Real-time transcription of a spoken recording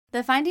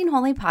The Finding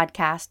Holy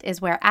podcast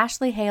is where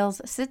Ashley Hales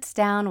sits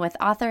down with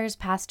authors,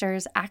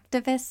 pastors,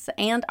 activists,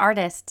 and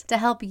artists to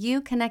help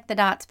you connect the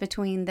dots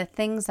between the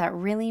things that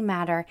really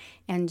matter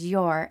and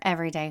your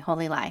everyday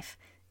holy life.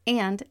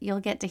 And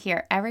you'll get to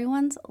hear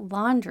everyone's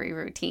laundry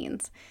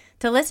routines.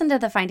 To listen to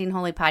the Finding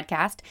Holy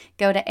podcast,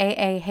 go to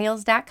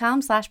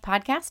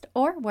aahales.com/podcast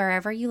or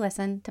wherever you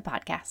listen to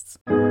podcasts.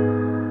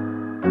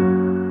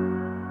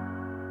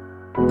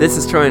 This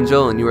is Troy and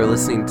Joel, and you are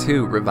listening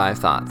to Revive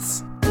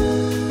Thoughts.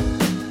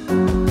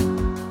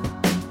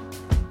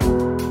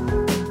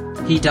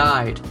 He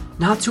died,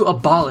 not to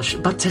abolish,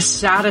 but to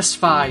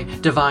satisfy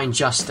divine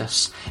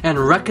justice and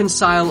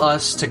reconcile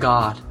us to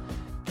God.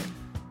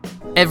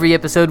 Every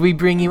episode, we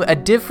bring you a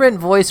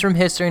different voice from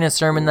history and a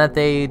sermon that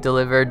they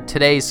delivered.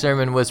 Today's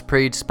sermon was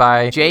preached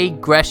by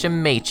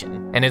Gresham,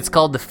 Machen, and it's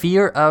called The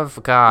Fear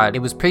of God.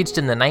 It was preached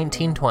in the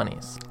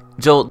 1920s.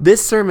 Joel,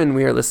 this sermon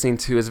we are listening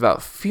to is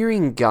about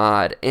fearing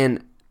God,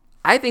 and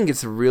I think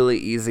it's really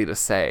easy to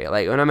say.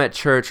 Like, when I'm at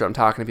church or I'm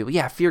talking to people,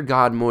 yeah, fear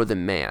God more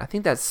than man. I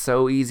think that's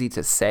so easy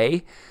to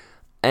say.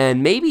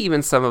 And maybe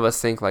even some of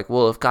us think like,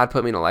 well, if God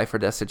put me in a life or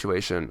death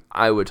situation,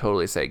 I would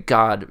totally say,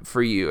 God,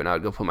 for you, and I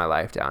would go put my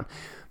life down.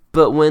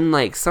 But when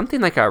like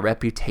something like our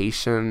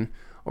reputation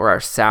or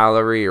our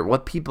salary or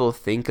what people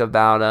think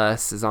about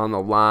us is on the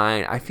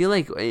line, I feel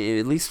like,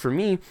 at least for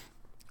me,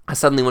 I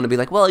suddenly want to be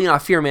like, well, I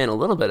fear man a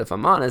little bit, if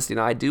I'm honest.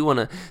 I do want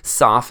to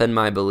soften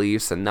my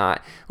beliefs and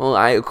not, well,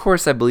 of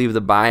course I believe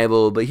the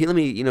Bible, but let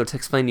me, to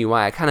explain to you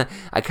why. I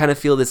kind of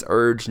feel this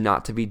urge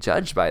not to be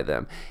judged by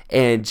them.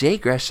 And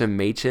Gresham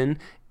Machen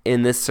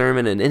in this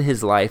sermon and in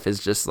his life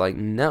is just like,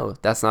 no,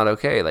 that's not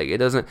okay.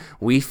 Like,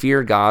 we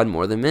fear God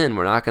more than men.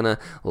 We're not going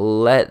to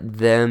let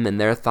them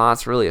and their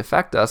thoughts really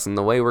affect us in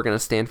the way we're going to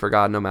stand for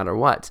God no matter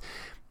what.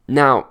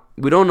 Now,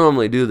 we don't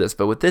normally do this,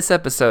 but with this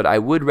episode, I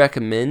would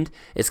recommend,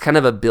 it's kind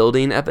of a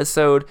building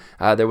episode.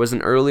 There was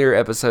an earlier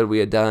episode we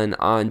had done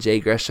on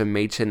Gresham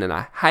Machen, and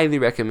I highly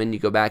recommend you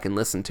go back and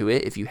listen to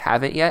it if you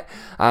haven't yet.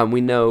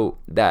 We know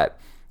that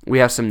we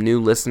have some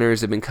new listeners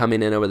who have been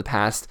coming in over the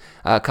past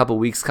couple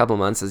weeks, couple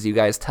months, as you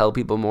guys tell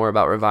people more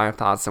about Revive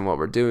Thoughts and what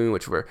we're doing,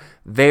 which we're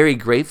very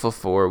grateful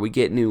for. We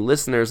get new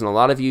listeners, and a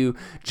lot of you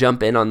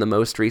jump in on the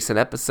most recent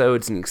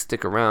episodes and you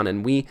stick around,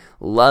 and we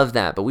love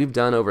that. But we've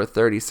done over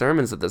 30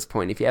 sermons at this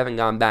point. If you haven't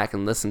gone back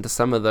and listened to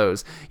some of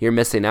those, you're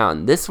missing out.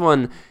 And this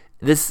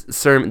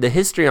sermon, the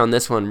history on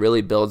this one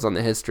really builds on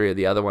the history of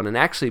the other one, and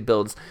actually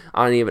builds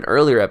on an even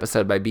earlier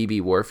episode by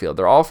B.B. Warfield.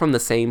 They're all from the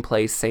same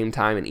place, same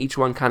time, and each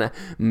one kind of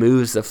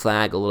moves the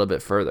flag a little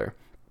bit further.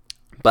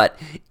 But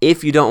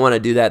if you don't want to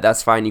do that,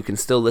 that's fine. You can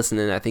still listen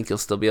in. I think you'll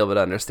still be able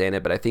to understand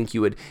it, but I think you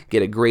would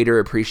get a greater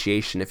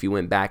appreciation if you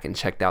went back and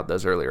checked out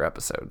those earlier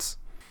episodes.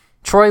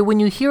 Troy,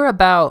 when you hear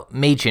about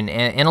Machen,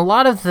 and a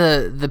lot of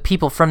the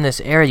people from this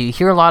era, you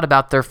hear a lot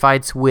about their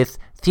fights with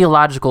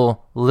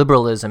theological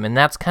liberalism, and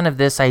that's kind of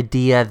this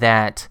idea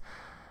that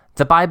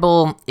the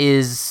Bible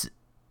is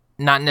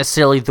not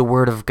necessarily the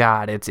Word of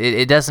God.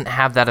 It doesn't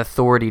have that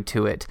authority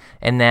to it,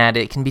 and that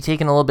it can be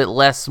taken a little bit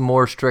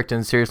more strict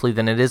and seriously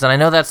than it is. And I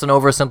know that's an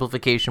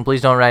oversimplification,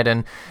 please don't write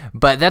in,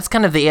 but that's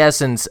kind of the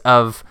essence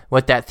of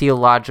what that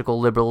theological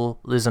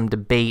liberalism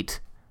debate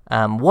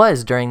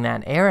was during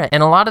that era.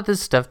 And a lot of this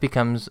stuff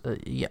becomes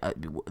the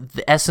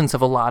essence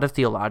of a lot of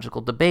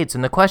theological debates.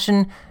 And the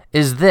question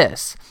is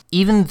this: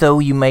 even though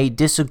you may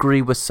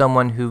disagree with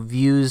someone who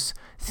views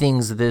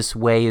things this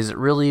way, is it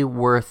really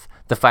worth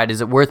the fight? Is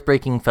it worth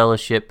breaking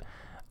fellowship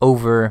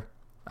over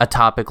a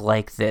topic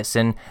like this?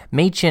 And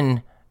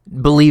Machen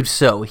believed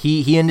so.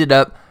 He ended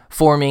up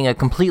forming a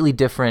completely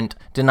different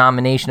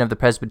denomination of the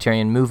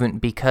Presbyterian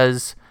movement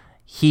because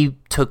he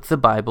took the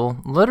Bible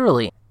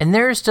literally. And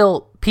there are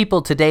still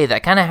people today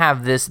that kind of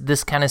have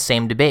this kind of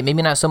same debate,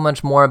 maybe not so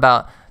much more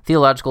about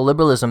theological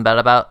liberalism, but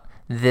about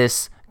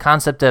this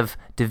concept of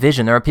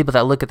division. There are people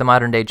that look at the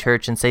modern day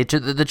church and say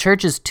the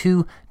church is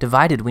too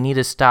divided. We need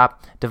to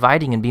stop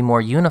dividing and be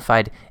more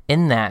unified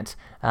in that.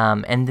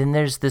 And then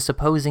there's this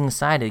opposing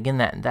side, again,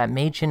 that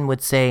Machen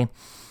would say,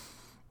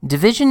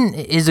 division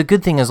is a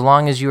good thing as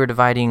long as you are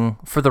dividing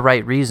for the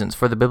right reasons,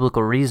 for the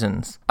biblical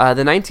reasons.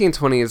 The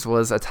 1920s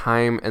was a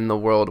time in the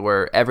world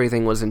where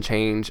everything was in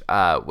change.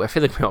 I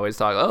feel like we always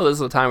talk, this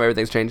is a time where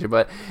everything's changing,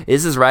 but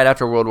this is right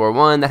after World War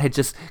I that had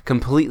just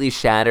completely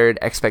shattered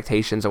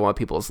expectations of what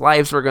people's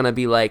lives were going to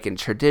be like, and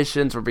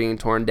traditions were being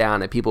torn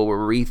down, and people were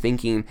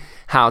rethinking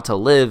how to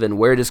live and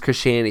where does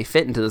Christianity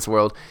fit into this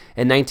world.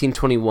 In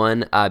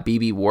 1921,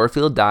 B.B.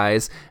 Warfield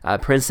dies.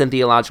 Princeton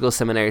Theological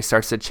Seminary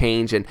starts to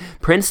change, and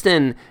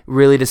Princeton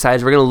really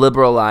decides we're going to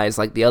liberalize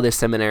like the other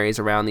seminaries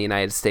around the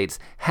United States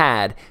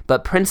had.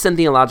 But Princeton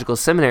Theological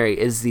Seminary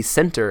is the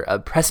center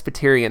of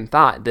Presbyterian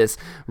thought, this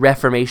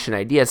Reformation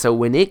idea. So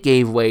when it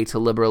gave way to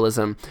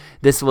liberalism,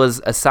 this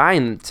was a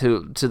sign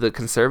to the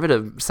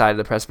conservative side of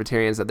the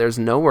Presbyterians that there's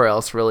nowhere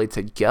else really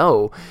to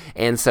go.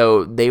 And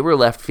so they were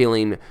left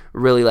feeling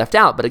really left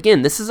out. But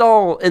again, this is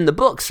all in the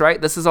books,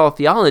 right? This is all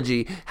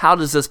theology. How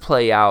does this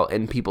play out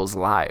in people's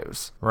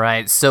lives?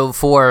 Right. So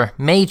for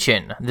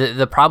Machen,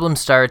 the problem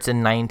starts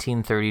in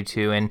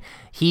 1932, and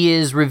he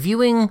is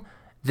reviewing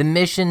the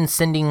mission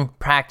sending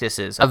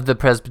practices of the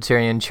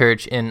Presbyterian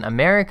Church in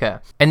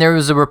America. And there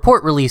was a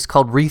report released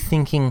called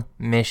Rethinking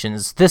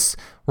Missions. This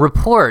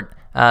report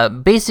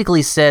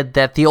basically said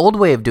that the old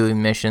way of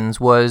doing missions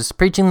was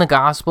preaching the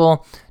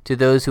gospel to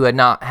those who had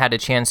not had a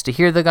chance to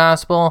hear the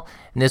gospel,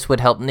 and this would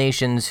help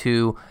nations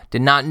who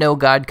did not know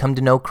God come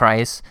to know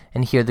Christ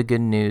and hear the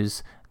good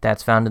news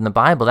that's found in the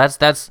Bible.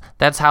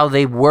 That's how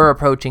they were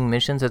approaching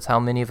missions. That's how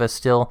many of us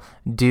still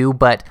do.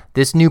 But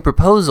this new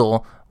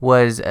proposal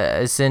was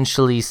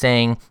essentially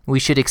saying we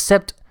should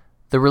accept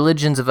the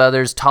religions of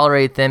others,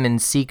 tolerate them,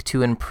 and seek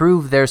to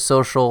improve their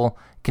social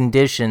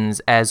conditions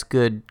as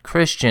good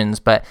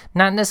Christians, but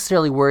not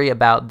necessarily worry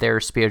about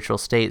their spiritual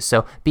state.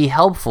 So be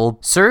helpful,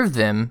 serve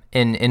them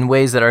in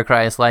ways that are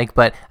Christ-like,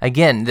 but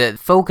again, the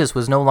focus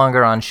was no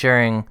longer on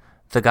sharing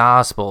the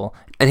gospel.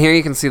 And here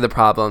you can see the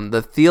problem.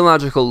 The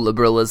theological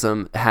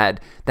liberalism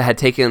that had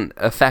taken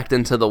effect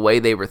into the way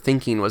they were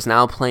thinking was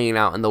now playing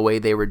out in the way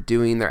they were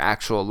doing their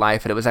actual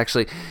life. And it was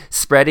actually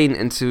spreading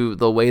into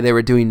the way they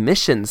were doing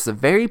missions, the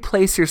very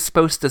place you're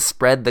supposed to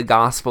spread the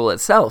gospel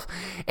itself.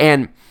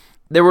 And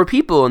there were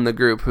people in the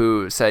group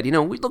who said,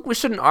 we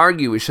shouldn't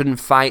argue. We shouldn't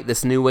fight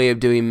this new way of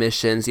doing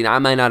missions. I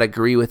might not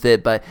agree with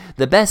it, but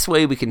the best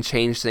way we can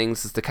change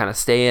things is to kind of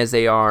stay as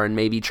they are and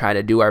maybe try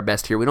to do our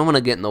best here. We don't want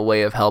to get in the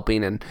way of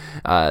helping and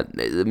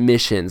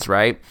missions,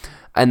 right?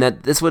 And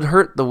that this would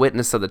hurt the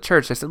witness of the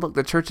church. I said, look,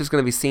 the church is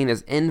going to be seen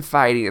as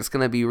infighting. It's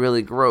going to be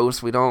really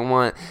gross. We don't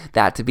want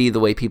that to be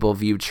the way people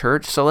view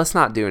church, so let's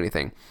not do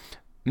anything.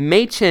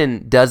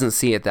 Machen doesn't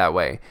see it that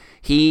way.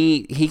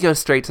 He goes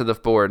straight to the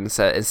board and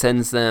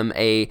sends them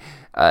he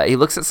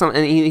looks at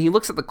he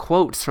looks at the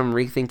quotes from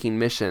Rethinking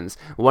Missions.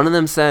 One of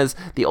them says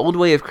the old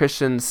way of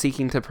Christians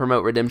seeking to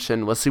promote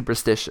redemption was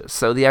superstitious.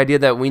 So the idea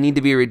that we need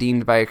to be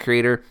redeemed by a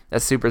creator,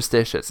 that's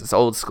superstitious. It's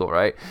old school,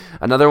 right?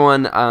 Another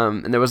one,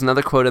 and there was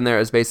another quote in there,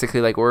 is basically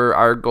like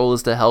our goal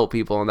is to help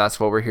people, and that's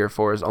what we're here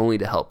for, is only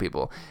to help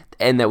people,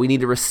 and that we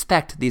need to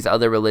respect these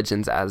other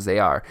religions as they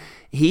are.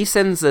 He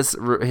sends this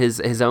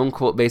his own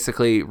quote,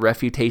 basically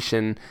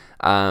refutation.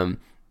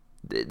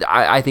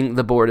 I think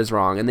the board is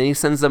wrong, and then he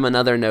sends them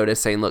another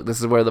notice saying, look, this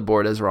is where the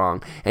board is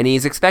wrong, and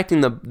he's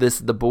expecting the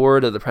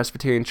board of the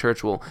Presbyterian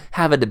Church will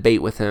have a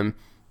debate with him.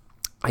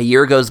 A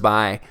year goes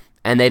by,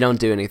 and they don't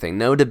do anything.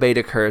 No debate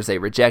occurs. They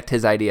reject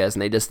his ideas,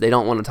 and they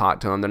don't want to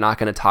talk to him. They're not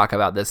going to talk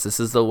about this. This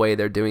is the way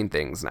they're doing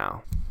things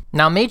now.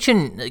 Now,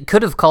 Machen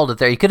could have called it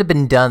there. He could have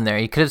been done there.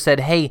 He could have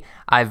said, hey,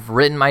 I've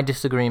written my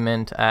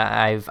disagreement,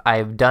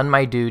 I've done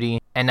my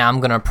duty, and now I'm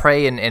going to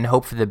pray and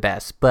hope for the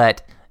best.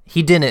 But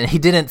he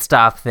didn't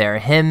stop there.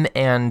 Him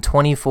and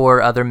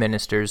 24 other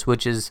ministers,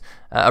 which is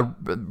a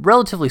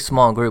relatively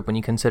small group when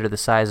you consider the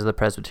size of the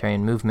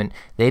Presbyterian movement,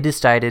 they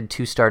decided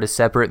to start a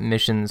separate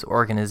missions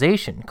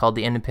organization called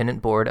the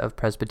Independent Board of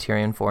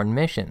Presbyterian Foreign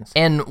Missions.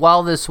 And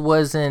while this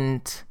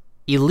wasn't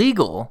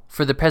illegal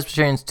for the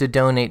Presbyterians to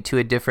donate to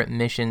a different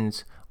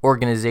missions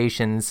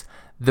organizations,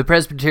 the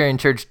Presbyterian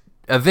Church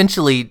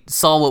eventually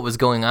saw what was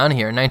going on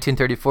here. In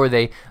 1934,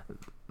 they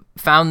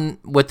found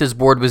what this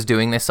board was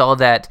doing. They saw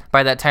that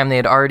by that time they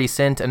had already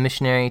sent a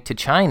missionary to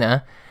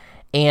China,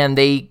 and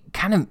they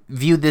kind of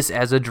viewed this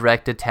as a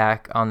direct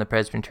attack on the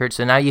Presbyterian Church.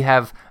 So now you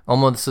have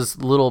almost this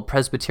little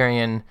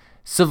Presbyterian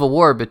civil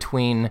war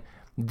between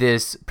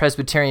this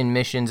Presbyterian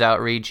missions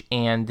outreach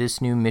and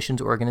this new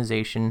missions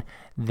organization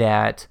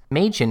that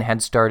Machen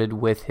had started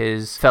with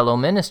his fellow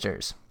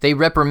ministers. They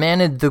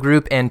reprimanded the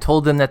group and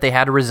told them that they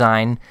had to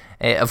resign.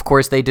 Of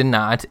course, they did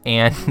not,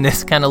 and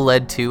this kind of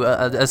led to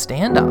a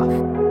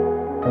standoff.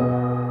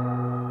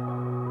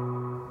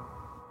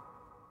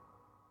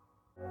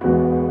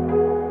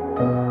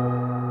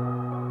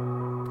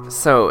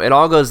 So it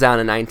all goes down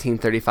in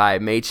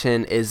 1935.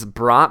 Machen is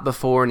brought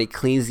before an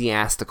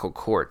ecclesiastical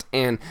court.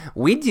 And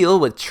we deal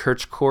with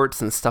church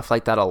courts and stuff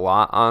like that a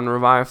lot on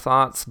Revived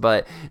Thoughts,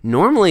 but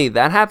normally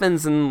that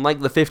happens in like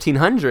the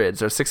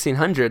 1500s or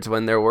 1600s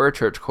when there were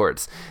church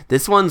courts.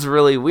 This one's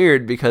really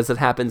weird because it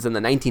happens in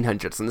the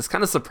 1900s, and this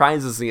kind of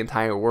surprises the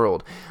entire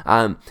world.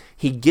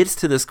 He gets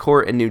to this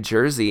court in New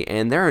Jersey,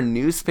 and there are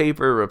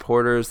newspaper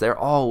reporters. They're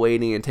all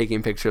waiting and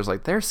taking pictures.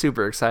 Like, they're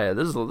super excited.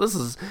 This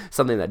is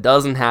something that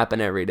doesn't happen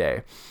every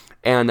day.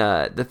 And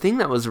the thing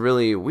that was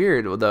really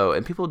weird, though,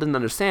 and people didn't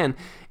understand,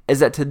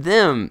 is that to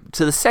them,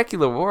 to the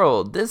secular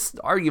world, this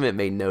argument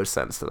made no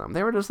sense to them.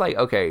 They were just like,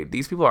 okay,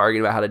 these people are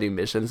arguing about how to do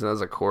missions, and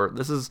as a court,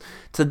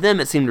 to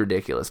them, it seemed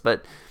ridiculous.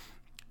 But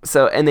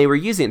so, and they were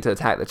using it to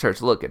attack the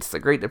church. Look, it's the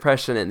Great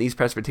Depression, and these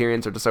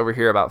Presbyterians are just over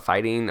here about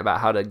fighting about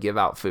how to give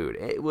out food.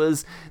 It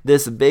was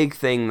this big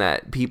thing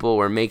that people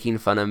were making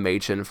fun of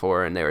Machen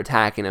for, and they were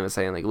attacking him and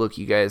saying, like, look,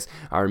 you guys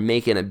are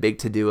making a big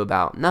to-do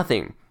about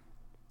nothing.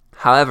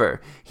 However,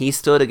 he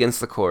stood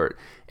against the court,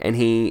 and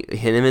him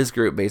and his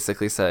group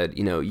basically said,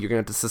 you're going to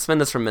have to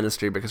suspend us from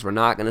ministry because we're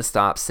not going to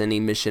stop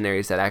sending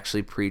missionaries that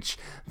actually preach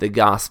the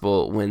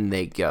gospel when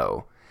they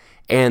go.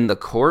 And the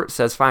court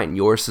says, fine,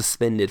 you're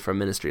suspended from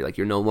ministry. Like,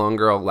 you're no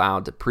longer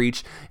allowed to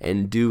preach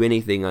and do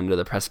anything under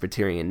the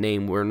Presbyterian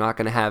name. We're not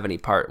going to have any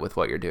part with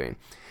what you're doing.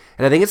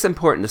 And I think it's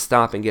important to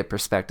stop and get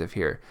perspective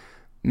here.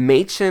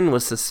 Machen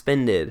was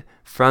suspended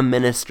from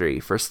ministry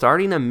for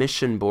starting a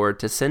mission board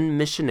to send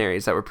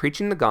missionaries that were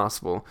preaching the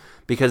gospel,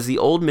 because the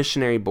old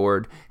missionary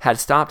board had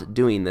stopped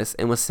doing this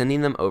and was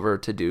sending them over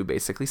to do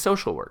basically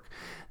social work.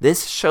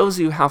 This shows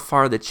you how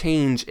far the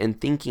change in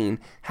thinking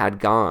had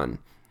gone.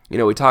 You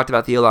know, we talked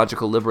about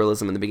theological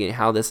liberalism in the beginning,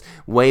 how this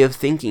way of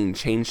thinking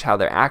changed how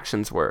their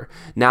actions were.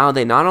 Now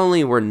they not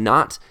only were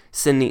not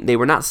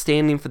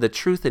standing for the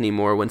truth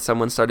anymore when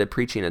someone started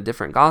preaching a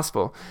different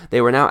gospel.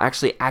 They were now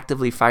actually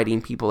actively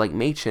fighting people like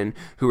Machen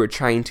who were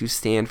trying to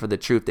stand for the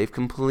truth. They've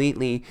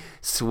completely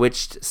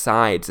switched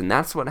sides, and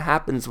that's what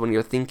happens when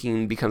your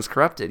thinking becomes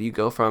corrupted. You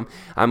go from,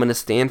 I'm going to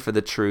stand for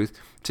the truth,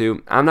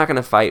 to, I'm not going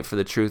to fight for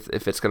the truth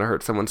if it's going to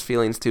hurt someone's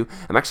feelings, to,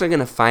 I'm actually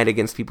going to fight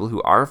against people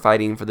who are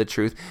fighting for the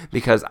truth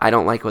because I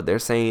don't like what they're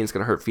saying. It's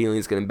going to hurt feelings,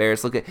 it's going to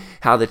embarrass. Look at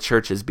how the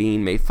church is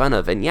being made fun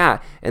of. And yeah,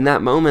 in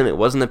that moment, it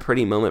wasn't a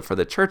pretty moment for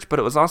the church, but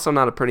it was also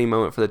not a pretty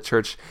moment for the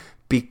church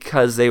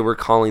because they were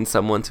calling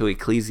someone to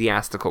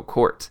ecclesiastical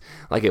court.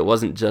 Like, it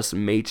wasn't just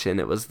Machen,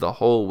 it was the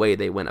whole way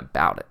they went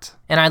about it.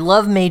 And I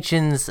love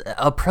Machen's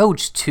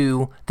approach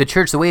to the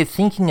church, the way of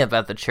thinking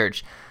about the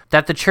church,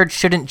 that the church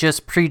shouldn't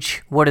just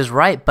preach what is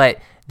right, but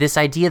this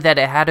idea that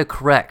it had to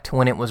correct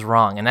when it was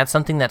wrong. And that's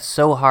something that's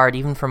so hard,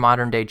 even for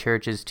modern day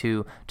churches,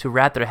 to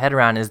wrap their head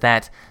around, is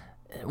that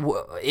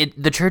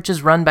the church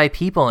is run by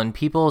people, and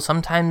people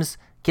sometimes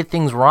get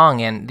things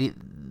wrong, and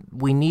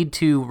we need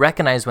to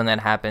recognize when that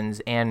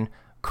happens and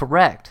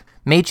correct.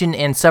 Machen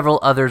and several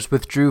others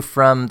withdrew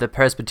from the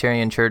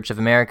Presbyterian Church of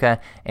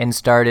America and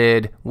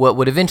started what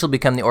would eventually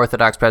become the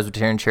Orthodox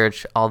Presbyterian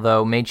Church,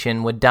 although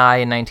Machen would die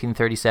in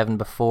 1937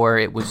 before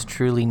it was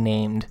truly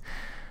named.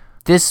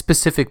 This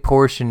specific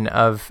portion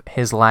of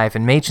his life,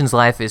 and Machen's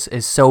life, is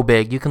so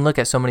big. You can look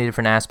at so many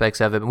different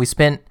aspects of it. We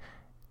spent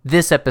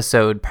this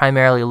episode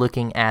primarily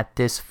looking at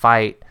this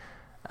fight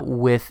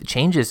with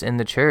changes in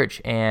the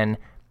church and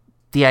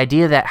the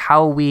idea that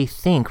how we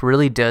think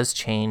really does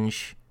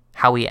change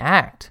how we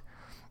act.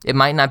 It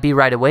might not be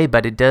right away,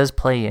 but it does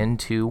play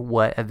into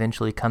what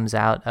eventually comes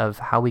out of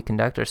how we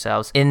conduct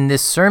ourselves. In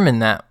this sermon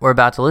that we're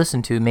about to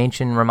listen to,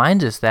 Machen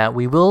reminds us that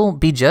we will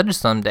be judged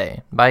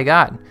someday by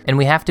God, and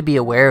we have to be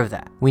aware of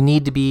that. We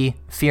need to be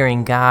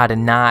fearing God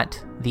and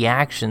not the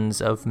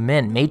actions of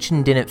men.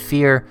 Machen didn't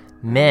fear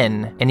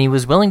men, and he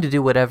was willing to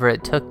do whatever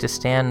it took to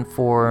stand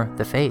for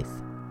the faith.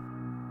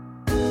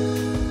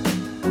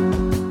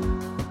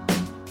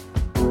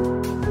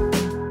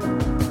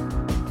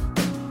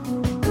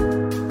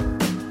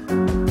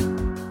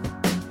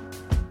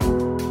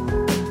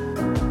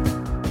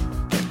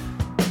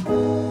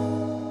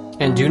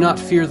 And do not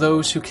fear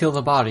those who kill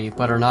the body,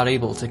 but are not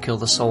able to kill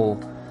the soul,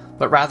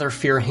 but rather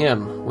fear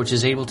him, which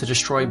is able to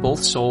destroy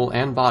both soul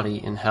and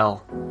body in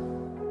hell.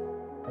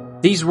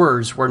 These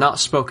words were not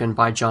spoken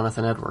by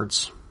Jonathan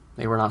Edwards.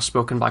 They were not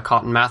spoken by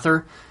Cotton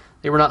Mather.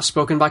 They were not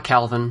spoken by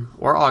Calvin,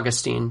 or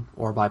Augustine,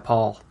 or by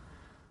Paul.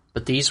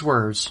 But these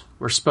words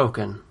were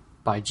spoken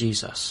by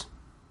Jesus.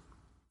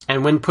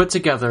 And when put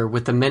together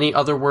with the many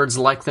other words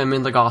like them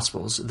in the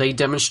Gospels, they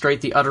demonstrate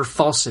the utter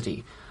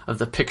falsity of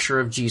the picture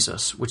of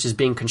Jesus, which is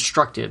being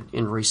constructed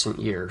in recent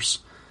years.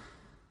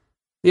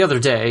 The other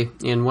day,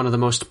 in one of the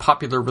most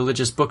popular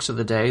religious books of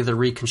the day, The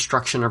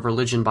Reconstruction of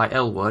Religion by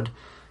Elwood,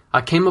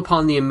 I came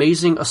upon the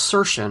amazing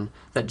assertion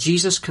that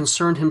Jesus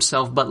concerned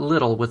himself but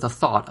little with the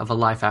thought of a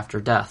life after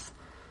death.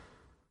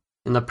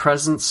 In the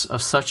presence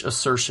of such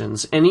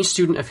assertions, any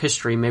student of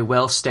history may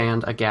well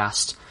stand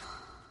aghast.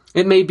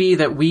 It may be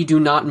that we do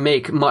not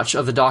make much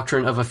of the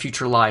doctrine of a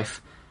future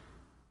life,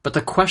 but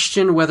the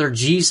question whether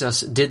Jesus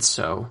did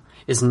so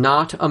is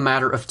not a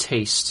matter of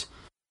taste,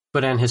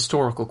 but an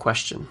historical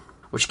question,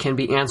 which can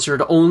be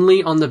answered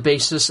only on the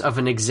basis of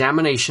an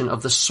examination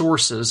of the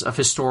sources of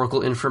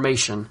historical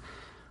information,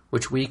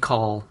 which we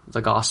call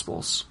the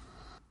Gospels.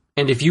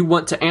 And if you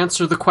want to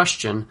answer the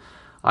question,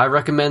 I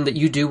recommend that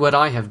you do what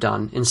I have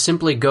done and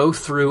simply go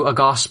through a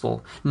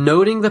Gospel,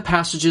 noting the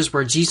passages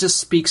where Jesus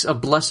speaks of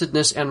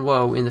blessedness and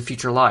woe in the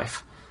future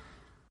life.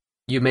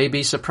 You may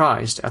be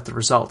surprised at the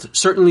result.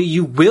 Certainly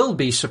you will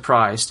be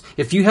surprised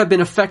if you have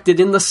been affected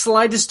in the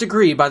slightest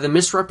degree by the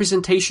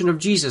misrepresentation of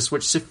Jesus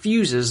which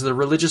suffuses the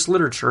religious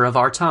literature of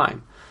our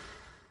time.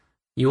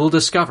 You will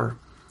discover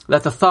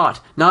that the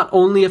thought not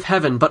only of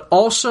heaven, but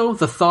also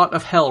the thought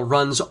of hell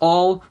runs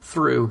all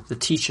through the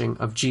teaching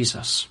of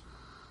Jesus.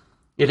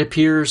 It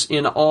appears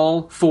in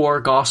all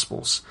four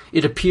Gospels.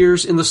 It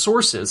appears in the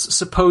sources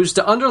supposed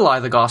to underlie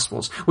the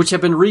Gospels, which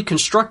have been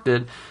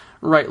reconstructed,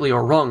 rightly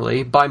or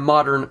wrongly, by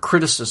modern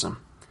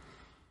criticism.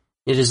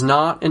 It is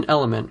not an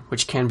element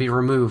which can be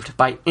removed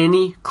by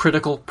any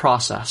critical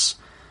process,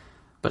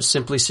 but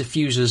simply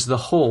suffuses the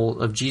whole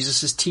of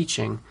Jesus'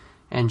 teaching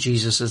and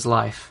Jesus'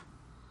 life.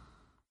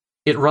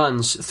 It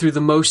runs through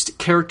the most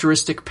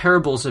characteristic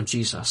parables of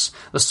Jesus,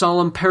 the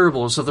solemn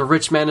parables of the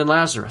rich man and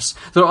Lazarus,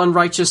 the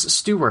unrighteous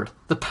steward,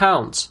 the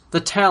pounds, the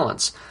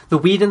talents, the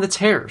wheat and the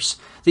tares,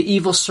 the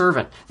evil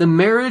servant, the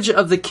marriage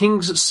of the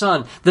king's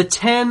son, the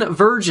 10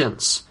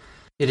 virgins.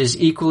 It is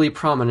equally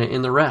prominent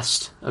in the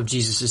rest of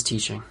Jesus'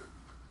 teaching.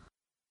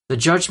 The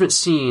judgment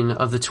scene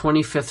of the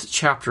 25th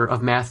chapter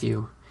of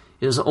Matthew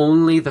is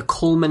only the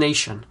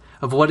culmination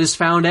of what is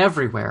found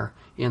everywhere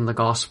in the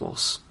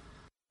Gospels.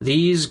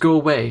 These go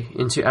away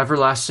into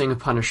everlasting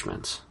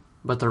punishment,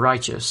 but the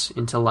righteous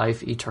into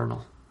life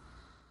eternal.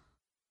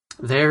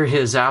 There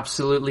is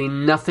absolutely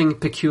nothing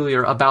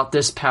peculiar about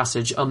this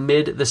passage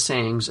amid the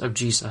sayings of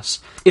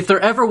Jesus. If there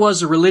ever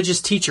was a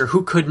religious teacher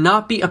who could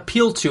not be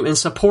appealed to in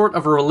support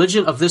of a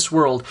religion of this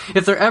world,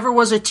 if there ever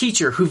was a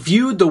teacher who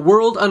viewed the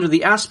world under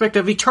the aspect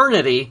of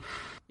eternity,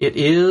 it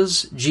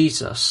is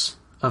Jesus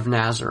of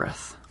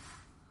Nazareth.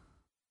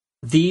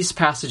 These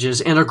passages,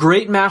 and a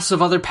great mass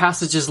of other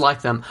passages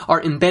like them,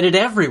 are embedded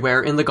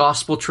everywhere in the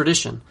gospel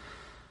tradition.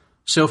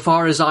 So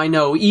far as I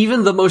know,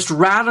 even the most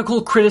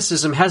radical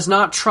criticism has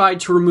not tried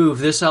to remove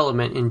this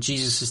element in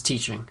Jesus'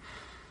 teaching.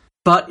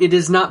 But it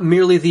is not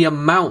merely the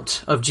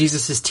amount of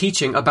Jesus'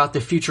 teaching about the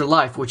future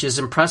life which is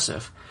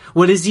impressive.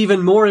 What is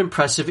even more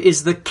impressive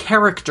is the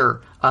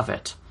character of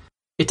it.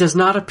 It does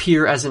not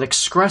appear as an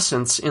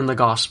excrescence in the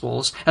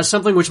Gospels, as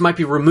something which might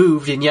be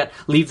removed and yet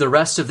leave the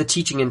rest of the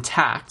teaching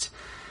intact.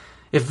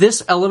 If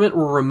this element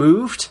were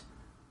removed,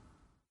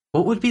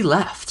 what would be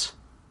left?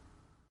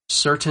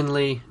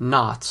 Certainly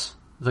not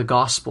the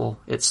gospel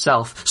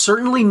itself.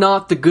 Certainly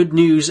not the good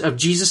news of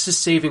Jesus'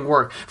 saving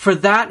work, for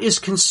that is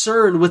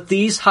concerned with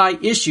these high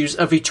issues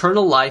of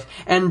eternal life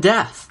and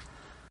death.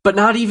 But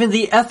not even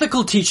the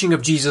ethical teaching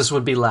of Jesus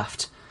would be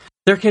left.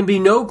 There can be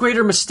no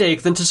greater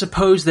mistake than to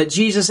suppose that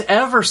Jesus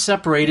ever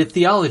separated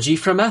theology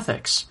from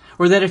ethics,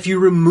 or that if you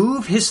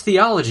remove his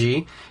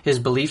theology, his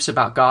beliefs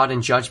about God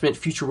and judgment,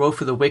 future woe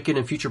for the wicked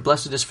and future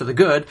blessedness for the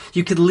good,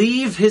 you could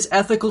leave his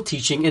ethical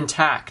teaching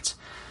intact.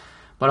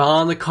 But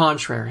on the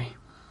contrary,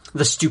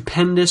 the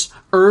stupendous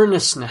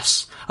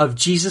earnestness of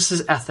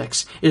Jesus'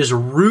 ethics is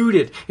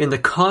rooted in the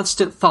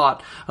constant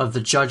thought of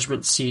the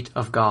judgment seat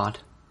of God.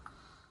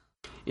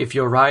 If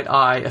your right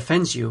eye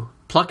offends you,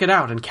 pluck it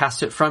out and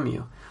cast it from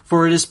you,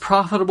 for it is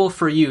profitable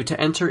for you to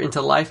enter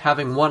into life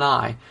having one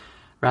eye,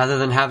 rather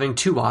than having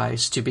two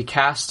eyes to be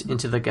cast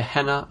into the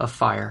Gehenna of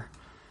fire.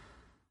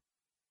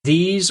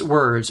 These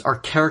words are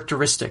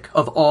characteristic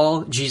of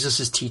all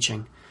Jesus'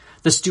 teaching.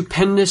 The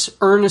stupendous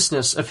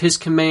earnestness of his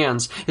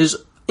commands is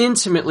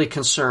intimately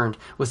concerned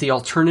with the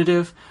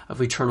alternative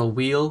of eternal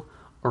weal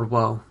or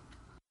woe.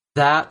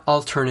 That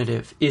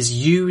alternative is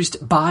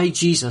used by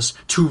Jesus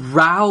to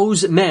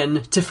rouse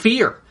men to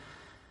fear.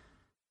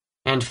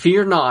 And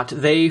fear not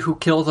they who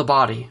kill the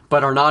body,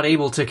 but are not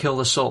able to kill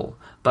the soul,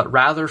 but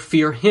rather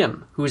fear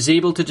him who is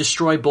able to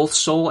destroy both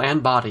soul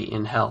and body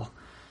in hell.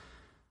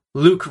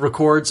 Luke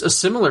records a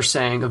similar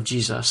saying of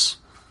Jesus.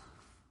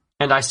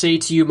 And I say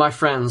to you, my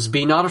friends,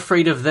 be not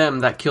afraid of them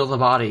that kill the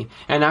body,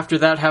 and after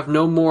that have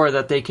no more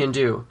that they can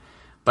do.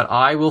 But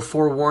I will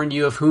forewarn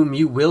you of whom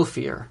you will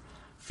fear.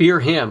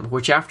 Fear him,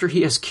 which after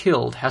he has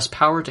killed has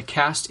power to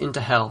cast into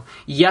hell.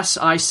 Yes,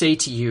 I say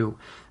to you,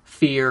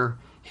 fear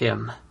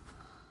him.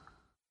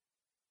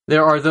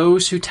 There are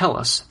those who tell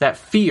us that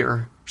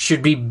fear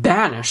should be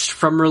banished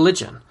from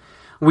religion.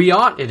 We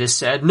ought, it is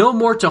said, no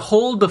more to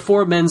hold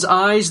before men's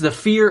eyes the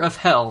fear of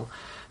hell.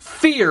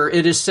 Fear,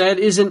 it is said,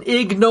 is an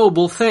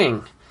ignoble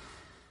thing.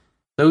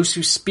 Those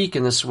who speak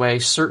in this way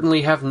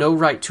certainly have no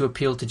right to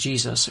appeal to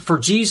Jesus, for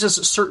Jesus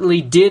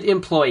certainly did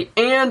employ,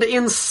 and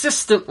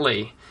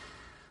insistently,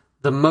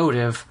 the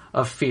motive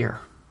of fear.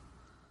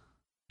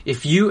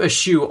 If you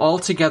eschew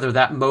altogether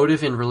that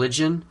motive in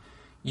religion,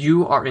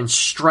 you are in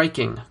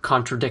striking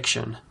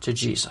contradiction to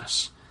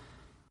Jesus.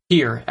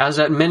 Here, as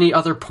at many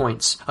other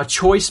points, a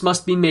choice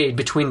must be made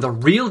between the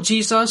real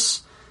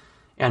Jesus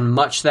and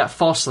much that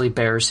falsely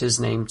bears his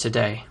name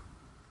today.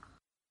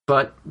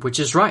 But which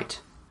is right?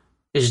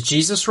 Is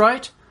Jesus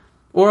right?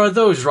 Or are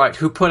those right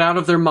who put out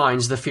of their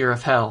minds the fear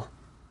of hell?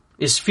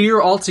 Is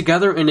fear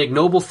altogether an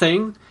ignoble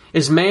thing?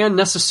 Is man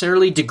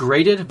necessarily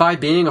degraded by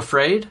being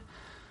afraid?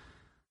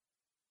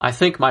 I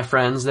think, my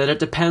friends, that it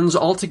depends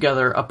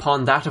altogether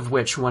upon that of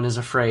which one is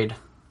afraid.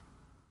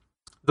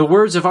 The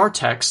words of our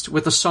text,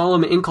 with a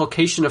solemn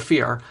inculcation of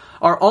fear,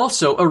 are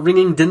also a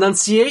ringing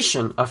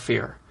denunciation of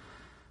fear.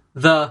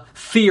 The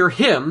fear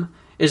him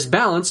is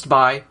balanced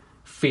by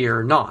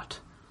fear not.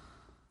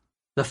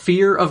 The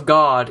fear of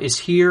God is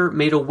here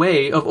made a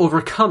way of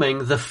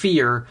overcoming the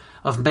fear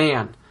of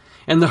man.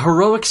 And the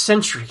heroic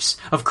centuries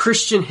of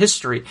Christian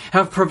history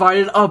have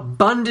provided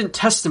abundant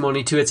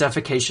testimony to its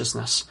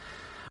efficaciousness.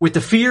 With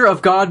the fear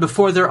of God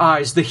before their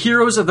eyes, the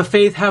heroes of the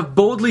faith have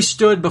boldly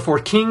stood before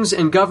kings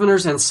and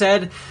governors and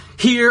said,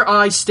 "Here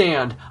I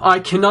stand. I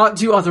cannot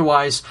do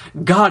otherwise.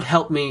 God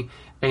help me.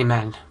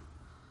 Amen."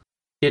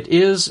 It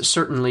is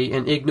certainly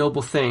an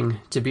ignoble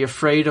thing to be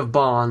afraid of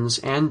bonds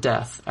and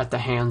death at the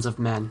hands of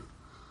men.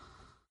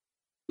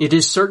 It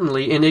is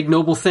certainly an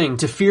ignoble thing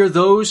to fear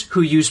those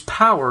who use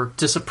power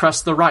to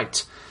suppress the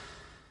right.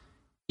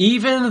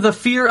 Even the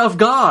fear of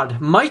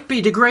God might be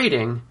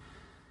degrading.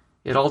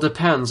 It all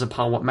depends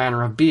upon what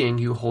manner of being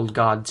you hold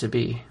God to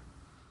be.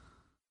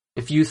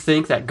 If you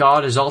think that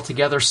God is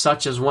altogether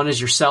such as one as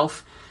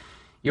yourself,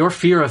 your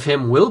fear of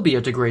him will be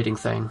a degrading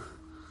thing.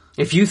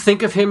 If you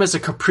think of him as a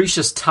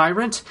capricious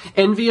tyrant,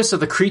 envious of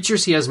the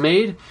creatures he has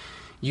made,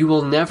 you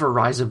will never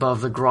rise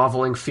above the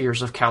groveling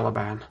fears of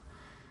Caliban.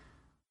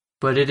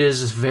 But it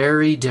is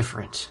very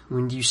different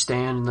when you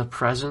stand in the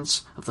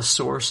presence of the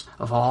source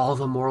of all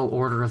the moral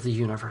order of the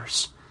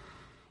universe.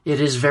 It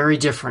is very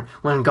different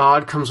when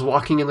God comes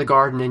walking in the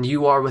garden and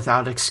you are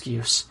without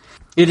excuse.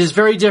 It is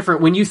very different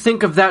when you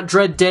think of that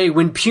dread day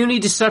when puny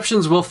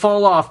deceptions will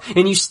fall off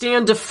and you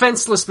stand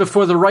defenseless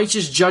before the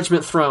righteous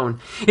judgment throne.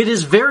 It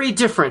is very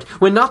different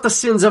when not the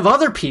sins of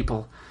other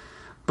people,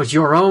 but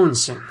your own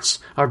sins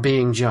are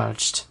being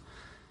judged.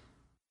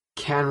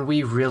 Can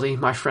we really,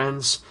 my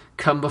friends,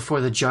 come before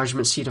the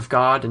judgment seat of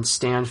God and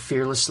stand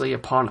fearlessly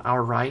upon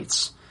our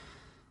rights?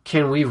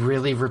 Can we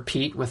really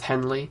repeat with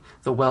Henley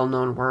the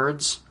well-known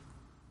words?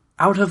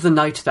 Out of the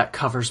night that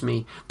covers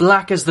me,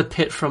 black as the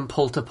pit from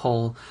pole to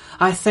pole,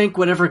 I thank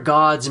whatever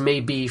gods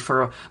may be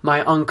for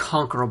my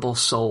unconquerable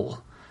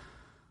soul.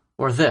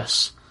 Or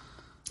this,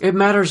 it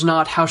matters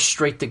not how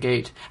strait the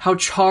gate, how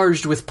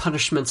charged with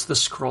punishments the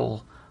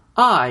scroll.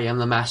 I am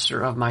the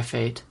master of my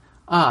fate.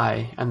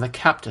 I am the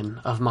captain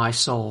of my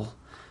soul.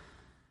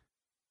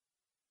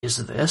 Is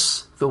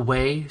this the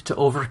way to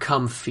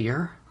overcome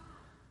fear?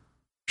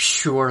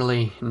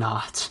 Surely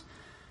not.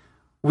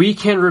 We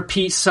can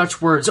repeat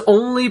such words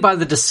only by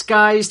the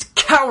disguised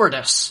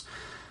cowardice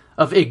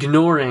of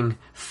ignoring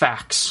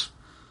facts.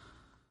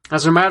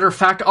 As a matter of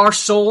fact, our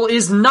soul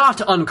is not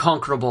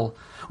unconquerable.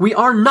 We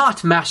are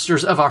not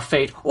masters of our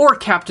fate or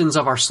captains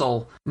of our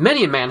soul.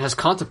 Many a man has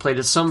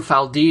contemplated some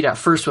foul deed at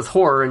first with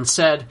horror and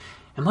said,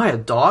 "Am I a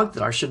dog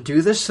that I should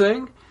do this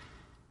thing?"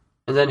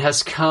 And then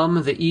has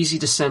come the easy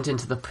descent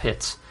into the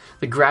pit,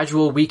 the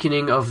gradual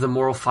weakening of the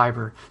moral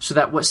fiber, so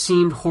that what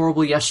seemed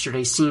horrible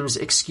yesterday seems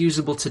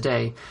excusable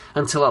today,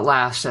 until at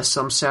last, at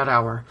some sad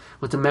hour,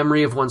 with the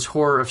memory of one's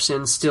horror of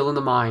sin still in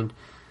the mind,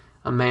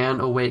 a man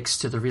awakes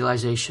to the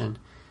realization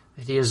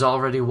that he is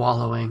already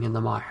wallowing in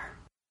the mire.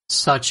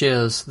 Such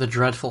is the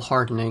dreadful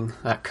hardening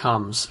that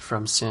comes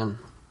from sin.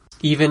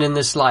 Even in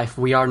this life,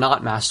 we are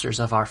not masters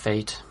of our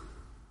fate.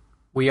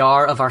 We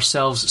are of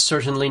ourselves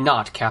certainly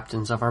not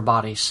captains of our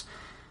bodies,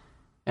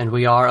 and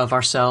we are of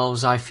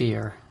ourselves, I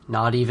fear,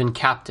 not even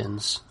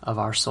captains of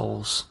our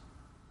souls.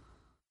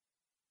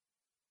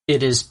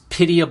 It is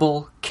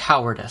pitiable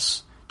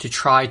cowardice to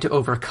try to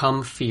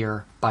overcome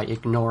fear by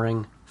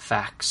ignoring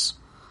facts.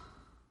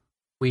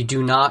 We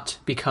do not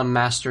become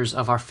masters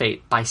of our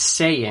fate by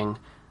saying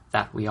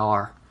that we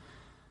are.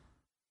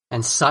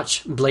 And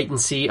such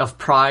blatancy of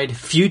pride,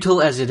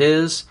 futile as it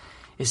is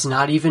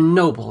not even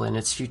noble in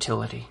its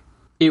futility.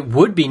 It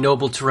would be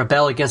noble to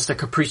rebel against a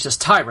capricious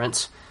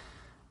tyrant,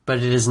 but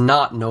it is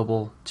not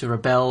noble to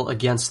rebel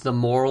against the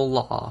moral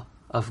law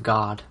of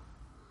God.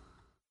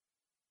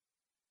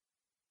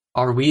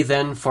 Are we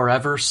then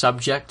forever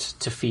subject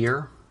to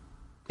fear?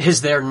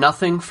 Is there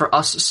nothing for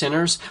us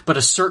sinners but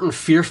a certain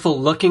fearful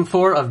looking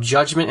for of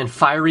judgment and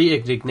fiery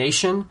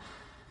indignation?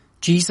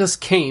 Jesus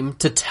came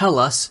to tell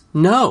us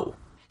no.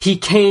 He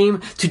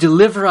came to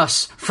deliver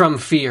us from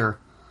fear.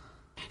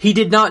 He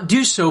did not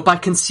do so by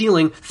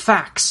concealing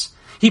facts.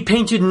 He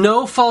painted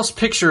no false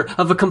picture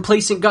of a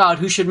complacent God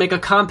who should make a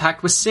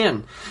compact with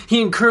sin.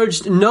 He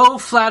encouraged no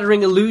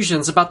flattering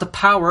illusions about the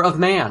power of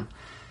man.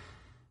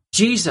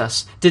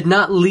 Jesus did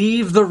not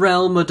leave the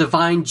realm of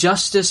divine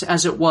justice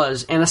as it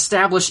was and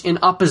establish in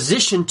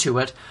opposition to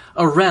it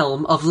a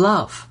realm of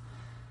love.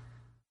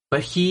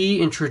 But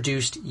he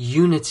introduced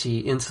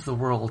unity into the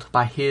world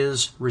by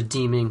his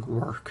redeeming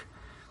work.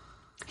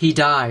 He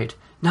died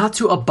not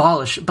to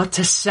abolish, but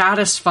to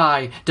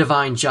satisfy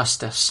divine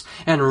justice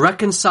and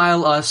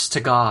reconcile us to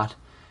God.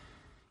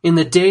 In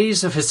the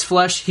days of his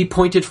flesh, he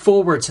pointed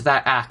forward to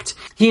that act.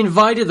 He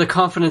invited the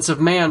confidence of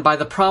man by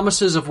the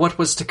promises of what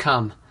was to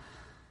come.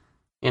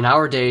 In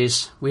our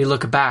days, we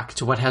look back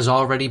to what has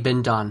already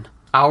been done.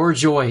 Our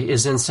joy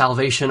is in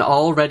salvation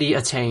already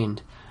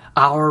attained.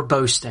 Our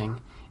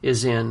boasting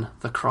is in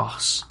the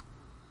cross.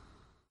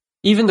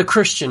 Even the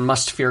Christian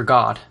must fear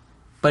God,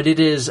 but it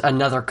is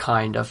another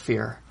kind of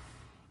fear.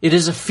 It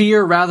is a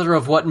fear rather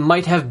of what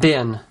might have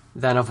been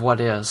than of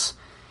what is.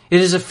 It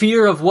is a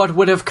fear of what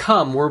would have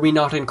come were we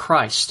not in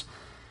Christ.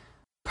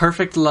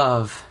 Perfect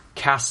love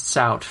casts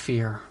out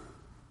fear.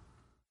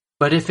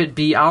 But if it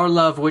be our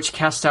love which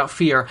casts out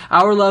fear,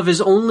 our love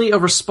is only a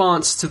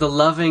response to the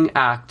loving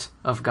act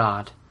of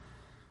God.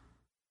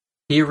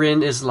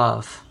 Herein is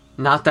love,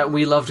 not that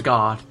we loved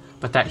God,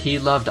 but that he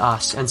loved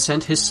us and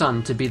sent his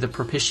Son to be the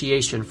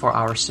propitiation for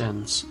our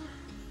sins.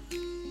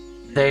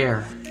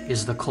 There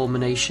is the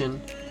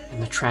culmination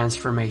and the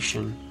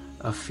transformation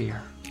of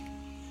fear.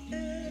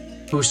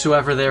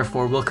 Whosoever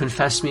therefore will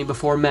confess me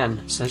before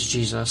men, says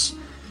Jesus,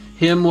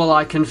 him will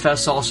I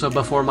confess also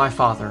before my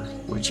Father,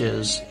 which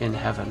is in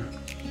heaven.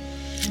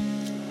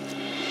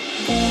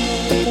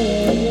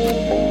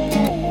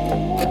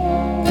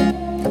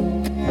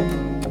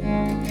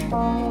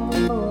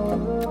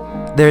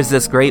 There's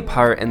this great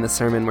part in the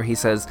sermon where he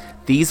says,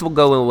 "These will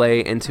go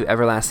away into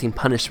everlasting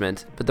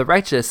punishment, but the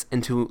righteous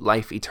into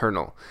life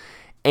eternal."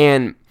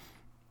 And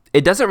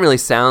It doesn't really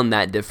sound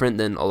that different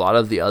than a lot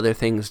of the other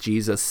things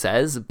Jesus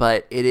says,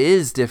 but it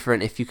is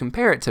different if you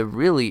compare it to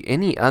really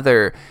any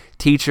other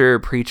teacher,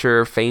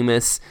 preacher,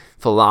 famous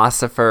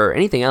philosopher,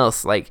 anything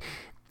else. Like,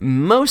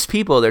 most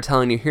people, they're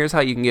telling you, here's how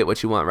you can get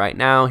what you want right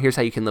now. Here's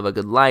how you can live a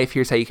good life.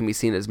 Here's how you can be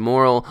seen as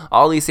moral.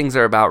 All these things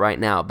are about right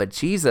now. But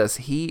Jesus,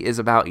 he is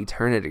about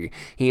eternity.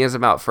 He is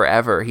about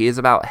forever. He is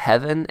about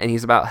heaven, and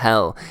he's about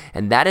hell.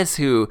 And that is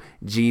who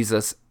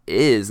Jesus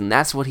is, and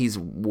that's what he's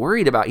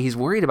worried about. He's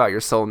worried about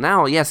your soul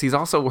now. Yes, he's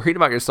also worried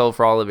about your soul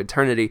for all of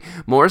eternity,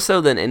 more so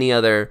than any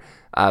other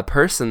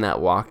person that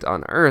walked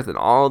on earth. And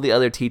all the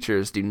other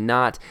teachers do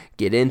not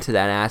get into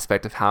that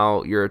aspect of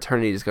how your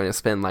eternity is going to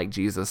spend like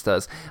Jesus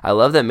does. I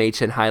love that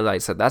Machen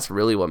highlights that that's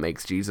really what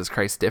makes Jesus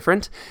Christ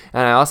different.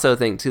 And I also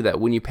think too that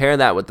when you pair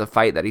that with the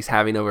fight that he's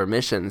having over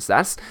missions,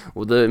 that's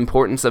the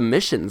importance of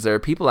missions. There are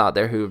people out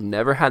there who have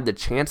never had the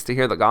chance to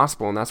hear the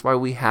gospel, and that's why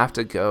we have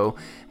to go.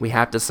 We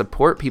have to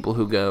support people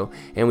who go,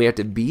 and we have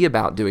to be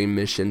about doing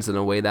missions in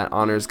a way that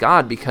honors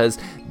God, because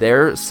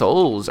their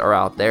souls are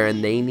out there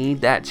and they need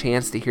that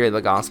chance to hear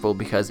the gospel,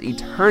 because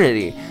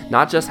eternity,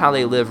 not just how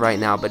they live right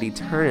now, but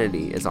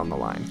eternity is on the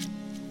line.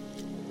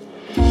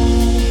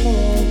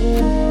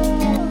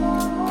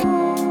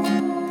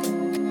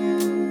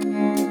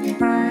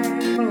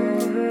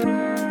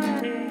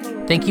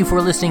 Thank you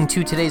for listening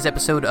to today's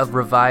episode of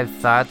Revived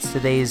Thoughts.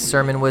 Today's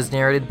sermon was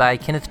narrated by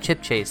Kenneth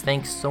Chipchase.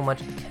 Thanks so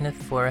much,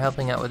 Kenneth, for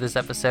helping out with this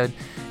episode.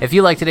 If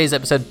you like today's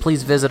episode,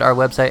 please visit our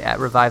website at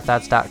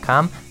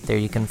revivedthoughts.com. There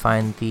you can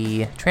find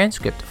the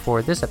transcript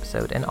for this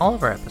episode and all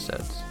of our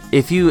episodes.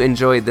 If you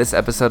enjoyed this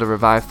episode of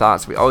Revived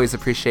Thoughts, we always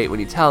appreciate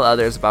when you tell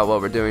others about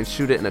what we're doing.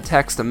 Shoot it in a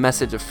text, a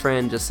message, a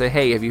friend. Just say,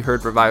 hey, have you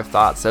heard Revived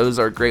Thoughts? Those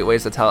are great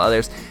ways to tell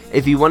others.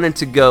 If you wanted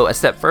to go a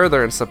step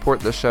further and support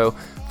the show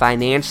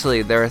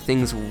financially, there are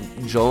things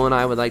Joel and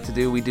I would like to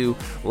do. We do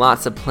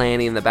lots of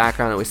planning in the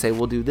background, and we say,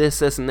 we'll do this,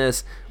 this, and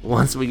this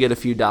once we get a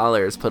few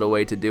dollars put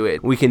away to do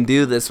it. We can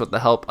do this with the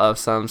help of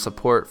some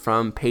support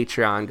from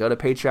Patreon. Go to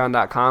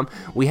patreon.com.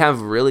 We have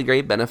really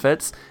great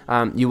benefits.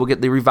 You will get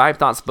the Revived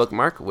Thoughts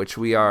bookmark, which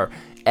we are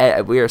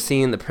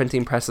seeing the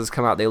printing presses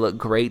come out. They look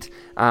great.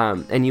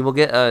 And you will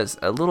get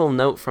a little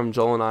note from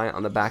Joel and I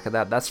on the back of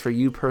that. That's for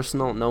you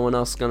personal. No one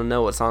else is going to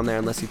know what's on there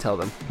unless you tell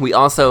them. We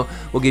also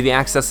will give you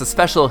access to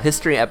special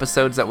history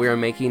episodes that we are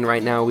making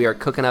right now. We are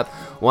cooking up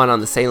one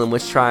on the Salem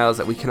witch trials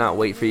that we cannot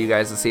wait for you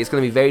guys to see. It's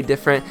going to be very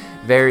different,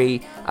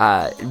 very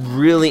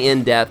really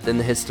in-depth in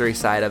the history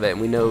side of it. And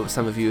we know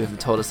some of you have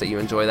told us that you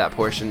enjoy that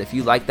portion. If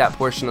you like that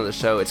portion of the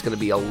show, it's going to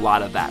be a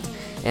lot of that.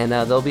 And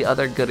there'll be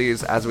other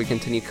goodies as we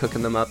continue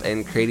cooking them up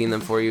and creating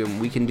them for you.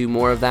 And we can do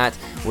more of that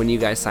when you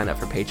guys sign up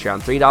for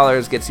Patreon.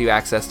 $3 gets you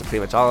access to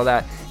pretty much all of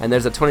that. And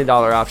there's a $20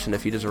 option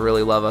if you just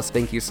really love us.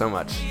 Thank you so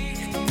much.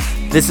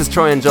 This is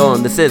Troy and Joel,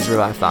 and this is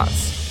Revived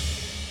Thoughts.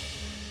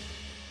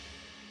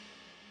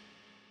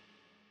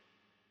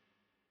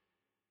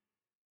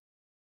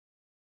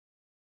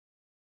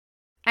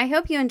 I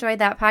hope you enjoyed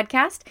that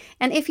podcast,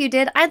 and if you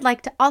did, I'd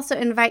like to also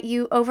invite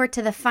you over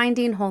to the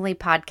Finding Holy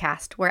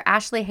podcast, where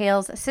Ashley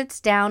Hales sits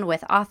down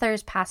with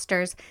authors,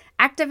 pastors,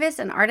 activists,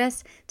 and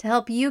artists to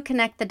help you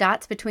connect the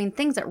dots between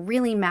things that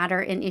really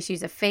matter in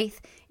issues of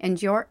faith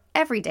and your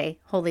everyday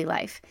holy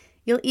life.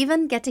 You'll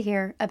even get to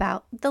hear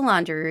about the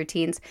laundry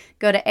routines.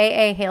 Go to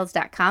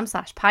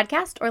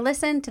aahales.com/podcast or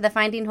listen to the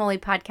Finding Holy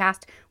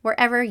podcast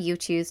wherever you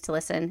choose to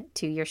listen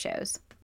to your shows.